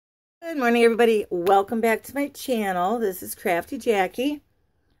Good morning, everybody. Welcome back to my channel. This is Crafty Jackie.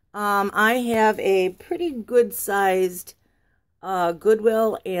 I have a pretty good sized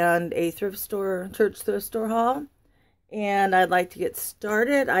Goodwill and a church thrift store haul, and I'd like to get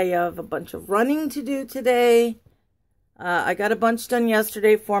started. I have a bunch of running to do today. I got a bunch done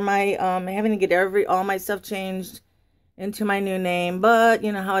yesterday for my having to get all my stuff changed into my new name, but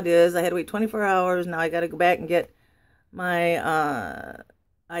you know how it is. I had to wait 24 hours. Now I got to go back and get my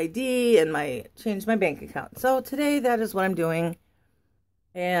ID and change my bank account. So today that is what I'm doing,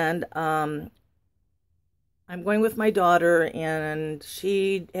 and I'm going with my daughter, and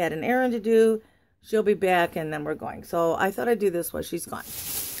she had an errand to do. She'll be back, and then we're going. So I thought I'd do this while she's gone.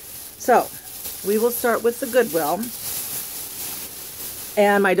 So we will start with the Goodwill,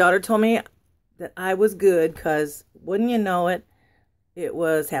 and my daughter told me that I was good because wouldn't you know it, it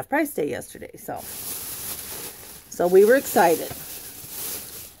was half price day yesterday. So we were excited.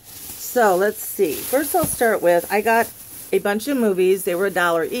 So let's see. First I'll start with, I got a bunch of movies. They were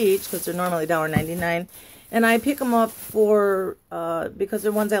 $1 each because they're normally $1.99. And I pick them up for, because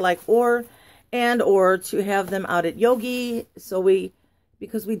they're ones I like, or to have them out at Yogi. So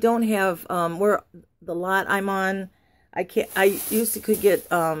because we don't have, where the lot I'm on, I used to could get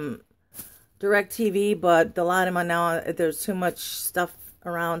direct TV, but the lot I'm on now, there's too much stuff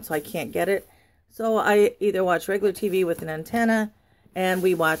around, so I can't get it. So I either watch regular TV with an antenna, and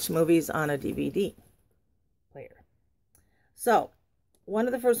we watch movies on a DVD player. So, one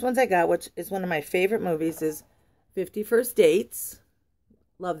of the first ones I got, which is one of my favorite movies, is 50 First Dates.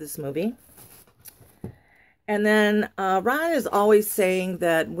 Love this movie. And then Ron is always saying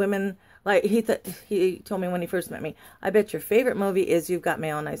that women, like he told me when he first met me, I bet your favorite movie is You've Got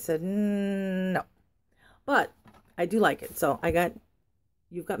Mail. And I said, no. But I do like it. So I got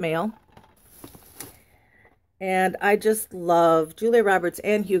You've Got Mail. And I just love Julia Roberts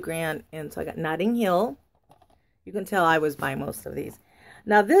and Hugh Grant. And so I got Notting Hill. You can tell I was buying most of these.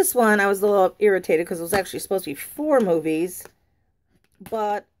 Now this one, I was a little irritated because it was actually supposed to be 4 movies.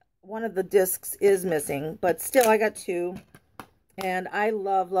 But one of the discs is missing. But still, I got 2. And I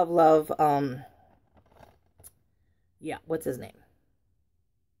love, yeah, what's his name?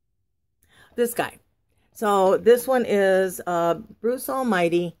 This guy. So this one is Bruce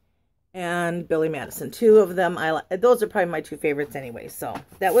Almighty and Billy Madison. 2 of them I like. Those are probably my 2 favorites anyway. So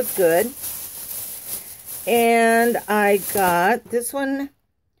that was good. And I got this one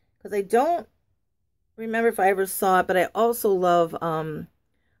because I don't remember if I ever saw it, but I also love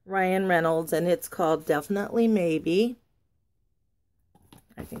Ryan Reynolds, and it's called Definitely Maybe.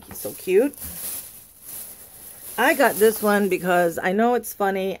 I think he's so cute. I got this one because I know it's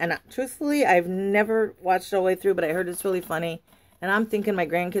funny, and truthfully, I've never watched it all the way through, but I heard it's really funny. And I'm thinking my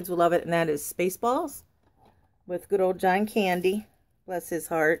grandkids will love it, and that is Spaceballs with good old John Candy. Bless his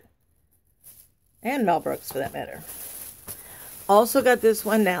heart. And Mel Brooks, for that matter. Also got this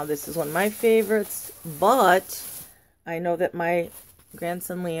one now. This is one of my favorites, but I know that my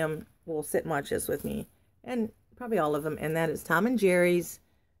grandson Liam will sit and watch this with me, and probably all of them, and that is Tom and Jerry's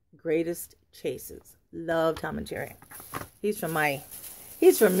Greatest Chases. Love Tom and Jerry. He's from me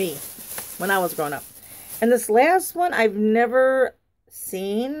when I was growing up. And this last one I've never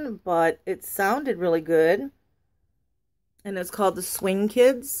seen, but it sounded really good. And it's called The Swing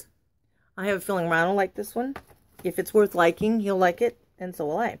Kids. I have a feeling Ron will like this one. If it's worth liking, he'll like it, and so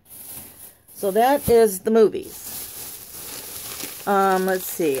will I. So that is the movies. Let's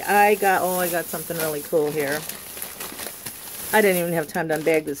see. I got something really cool here. I didn't even have time to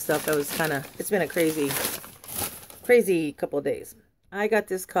unbag this stuff. It's been a crazy couple of days. I got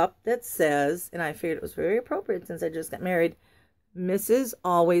this cup that says, and I figured it was very appropriate since I just got married, Mrs.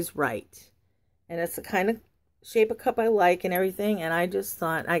 Always Right. And it's the kind of shape of cup I like and everything, and I just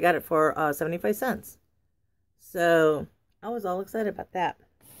thought, I got it for 75 cents. So, I was all excited about that.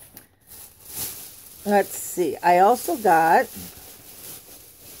 Let's see. I also got,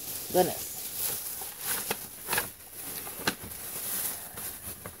 goodness.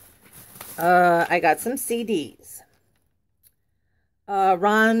 I got some CDs.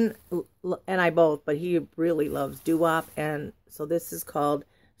 Ron and I both, but he really loves doo-wop, and so this is called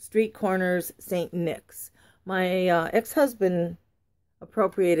Street Corners St. Nick's. My ex-husband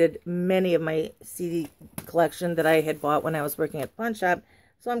appropriated many of my CD collection that I had bought when I was working at pawn shop,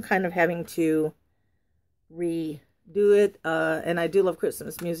 so I'm kind of having to redo it, and I do love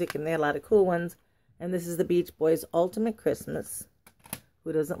Christmas music, and they had a lot of cool ones, and this is the Beach Boys' Ultimate Christmas.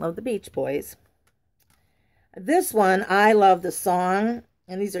 Who doesn't love the Beach Boys? This one, I love the song,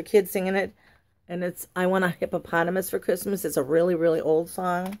 and these are kids singing it, and it's I Want a Hippopotamus for Christmas. It's a really, really old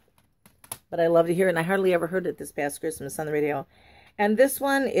song, but I love to hear it, and I hardly ever heard it this past Christmas on the radio. And this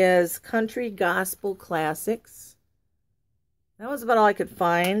one is Country Gospel Classics. That was about all I could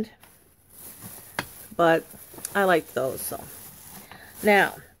find. But I liked those. So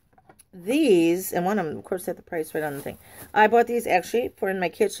now, these, and one of them, of course, had the price right on the thing. I bought these actually for in my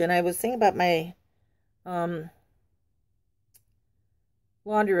kitchen. I was thinking about my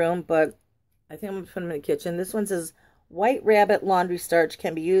laundry room, but I think I'm going to put them in the kitchen. This one says, White Rabbit laundry starch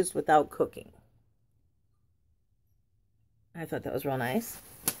can be used without cooking. I thought that was real nice.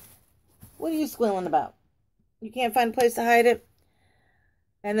 What are you squealing about? You can't find a place to hide it?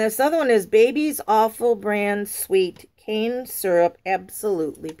 And this other one is Baby's Awful Brand Sweet Cane Syrup,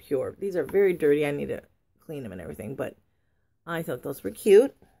 absolutely pure. These are very dirty. I need to clean them and everything, but I thought those were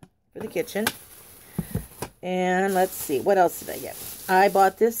cute for the kitchen. And let's see, what else did I get? I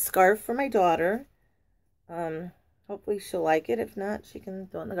bought this scarf for my daughter. Hopefully she'll like it. If not, she can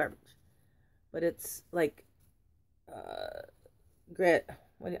throw it in the garbage. But it's like, I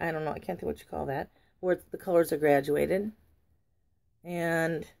don't know, I can't think what you call that. Where the colors are graduated.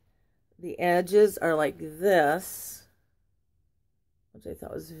 And the edges are like this, which I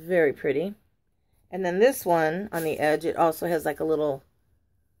thought was very pretty. And then this one on the edge, it also has like a little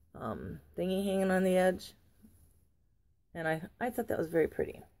thingy hanging on the edge. And I thought that was very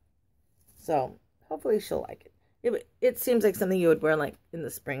pretty. So hopefully she'll like it. It seems like something you would wear like in the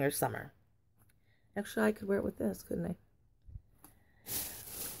spring or summer. Actually, I could wear it with this, couldn't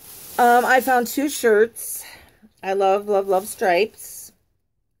I? I found 2 shirts. I love, love, love stripes.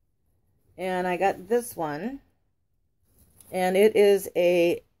 And I got this one. And it is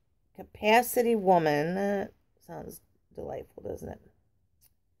a Capacity Woman. That sounds delightful, doesn't it?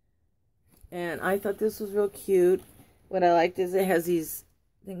 And I thought this was real cute. What I liked is it has these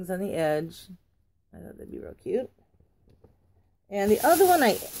things on the edge. I thought that'd be real cute. And the other one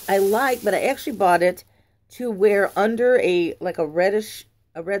I like, but I actually bought it to wear under a red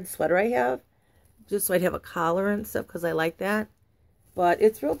sweater I have. Just so I'd have a collar and stuff, because I like that. But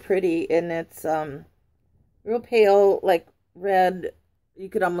it's real pretty, and it's real pale, like red. You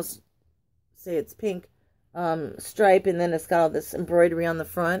could almost say it's pink stripe, and then it's got all this embroidery on the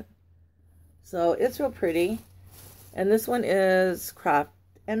front. So it's real pretty. And this one is Croft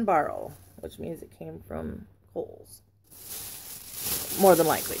and Borrow, which means it came from Kohl's. More than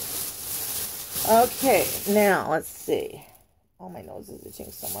likely. Okay, now let's see. Oh, my nose is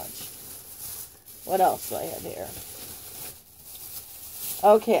itching so much. What else do I have here?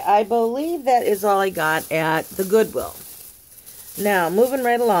 Okay, I believe that is all I got at the Goodwill. Now, moving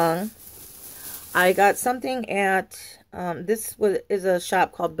right along, I got something at, is a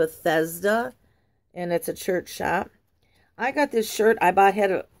shop called Bethesda, and it's a church shop. I got this shirt I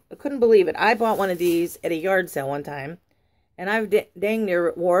couldn't believe it. I bought one of these at a yard sale one time, and I've dang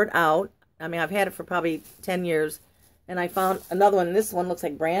near wore it out. I mean, I've had it for probably 10 years. And I found another one. This one looks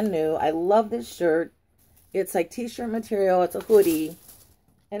like brand new. I love this shirt. It's like t-shirt material. It's a hoodie.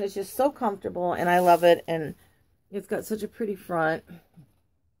 And it's just so comfortable. And I love it. And it's got such a pretty front.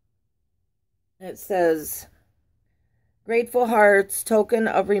 It says, Grateful Hearts, token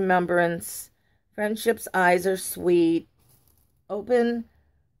of remembrance. Friendship's eyes are sweet. Open,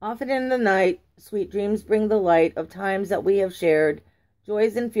 often in the night. Sweet dreams bring the light of times that we have shared.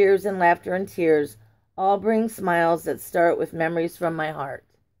 Joys and fears and laughter and tears. All bring smiles that start with memories from my heart.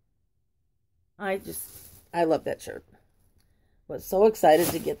 I love that shirt. Was so excited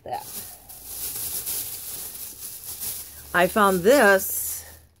to get that. I found this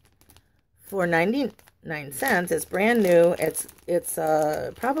for 99 cents. It's brand new. It's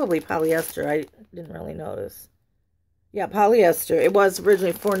probably polyester. I didn't really notice. Yeah, polyester. It was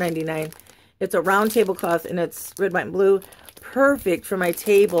originally $4.99. It's a round tablecloth, and it's red, white, and blue. Perfect for my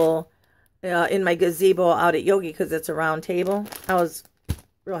table in my gazebo out at Yogi, because it's a round table. I was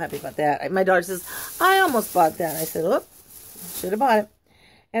real happy about that. My daughter says, I almost bought that. I said, oop, should have bought it.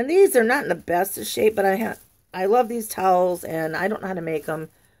 And these are not in the best of shape, but I love these towels, and I don't know how to make them.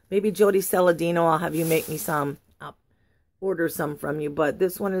 Maybe Jody Saladino, I'll have you make me some. I'll order some from you. But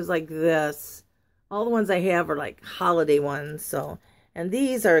this one is like this. All the ones I have are like holiday ones. So, and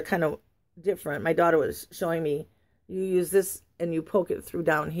these are kind of different. My daughter was showing me, you use this and you poke it through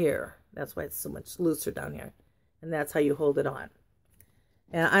down here. That's why it's so much looser down here. And that's how you hold it on.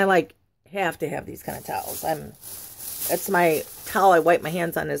 And I have to have these kind of towels. That's my towel I wipe my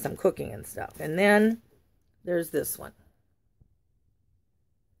hands on as I'm cooking and stuff. And then there's this one.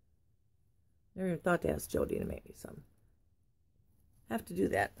 Never even thought to ask Jody to make me some. Have to do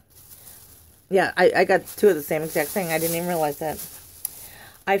that. Yeah, I got 2 of the same exact thing. I didn't even realize that.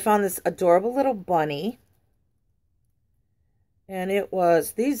 I found this adorable little bunny. And it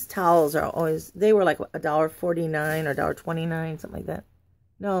was, these towels are always, they were like $1.49 or $1.29, something like that.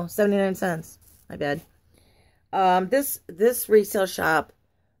 No, 79 cents. My bad. This resale shop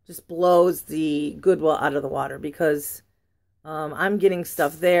just blows the Goodwill out of the water because I'm getting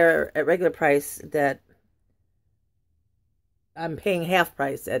stuff there at regular price that I'm paying half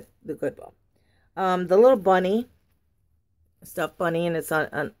price at the Goodwill. The little bunny, stuffed bunny, and it's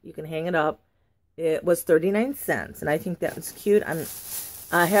on you can hang it up. It was 39 cents, and I think that was cute.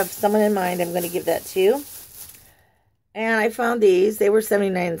 I have someone in mind I'm going to give that to. And I found these. They were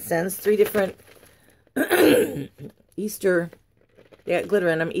 79 cents. 3 different Easter, they got glitter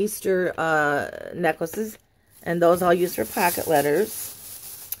in them, Easter necklaces. And those I'll use for pocket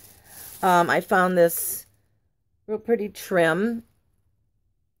letters. I found this real pretty trim,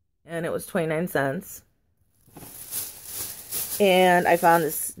 and it was 29 cents. And I found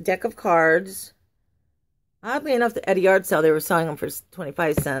this deck of cards. Oddly enough, at a yard sale, they were selling them for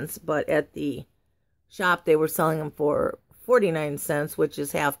 25 cents, but at the shop, they were selling them for 49 cents, which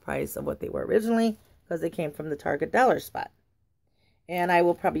is half price of what they were originally, because they came from the Target dollar spot. And I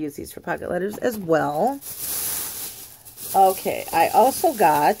will probably use these for pocket letters as well. Okay, I also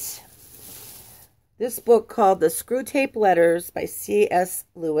got this book called The Screw Tape Letters by C.S.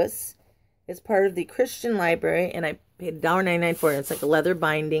 Lewis. It's part of the Christian Library, and I paid $1.99 for it. It's like a leather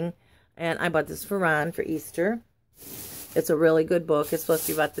binding, and I bought this for Ron for Easter. It's a really good book. It's supposed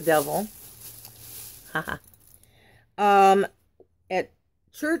to be about the devil. Haha. At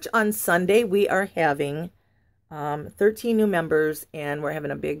church on Sunday, we are having 13 new members, and we're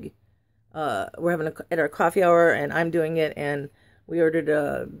having a big, at our coffee hour, and I'm doing it, and we ordered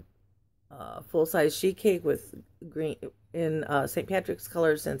a full-size sheet cake with green in St. Patrick's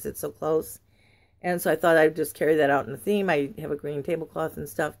color since it's so close. And so I thought I'd just carry that out in the theme. I have a green tablecloth and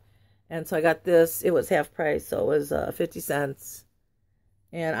stuff. And so I got this. It was half price, so it was 50 cents.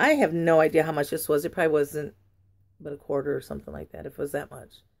 And I have no idea how much this was. It probably wasn't but a quarter or something like that, if it was that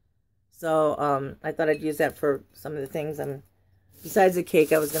much. So I thought I'd use that for some of the things. Besides the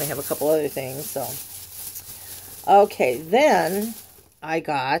cake, I was going to have a couple other things. So, okay, then I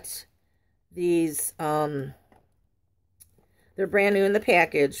got these, they're brand new in the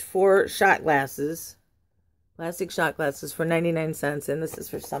package, 4 shot glasses, plastic shot glasses for 99 cents. And this is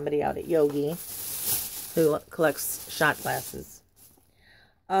for somebody out at Yogi who collects shot glasses.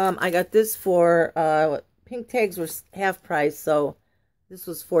 I got this for, pink tags were half price, so this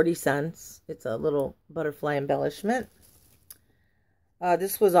was 40 cents. It's a little butterfly embellishment.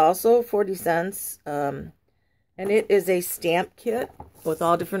 This was also 40 cents. And it is a stamp kit with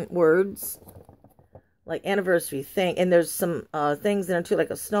all different words, like anniversary thing. And there's some things in it too, like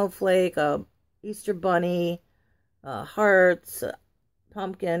a snowflake, a Easter bunny, hearts,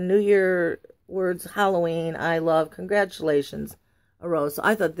 pumpkin, New Year words, Halloween, I love, congratulations, a rose. So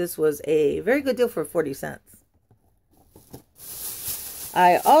I thought this was a very good deal for 40 cents.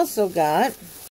 I also got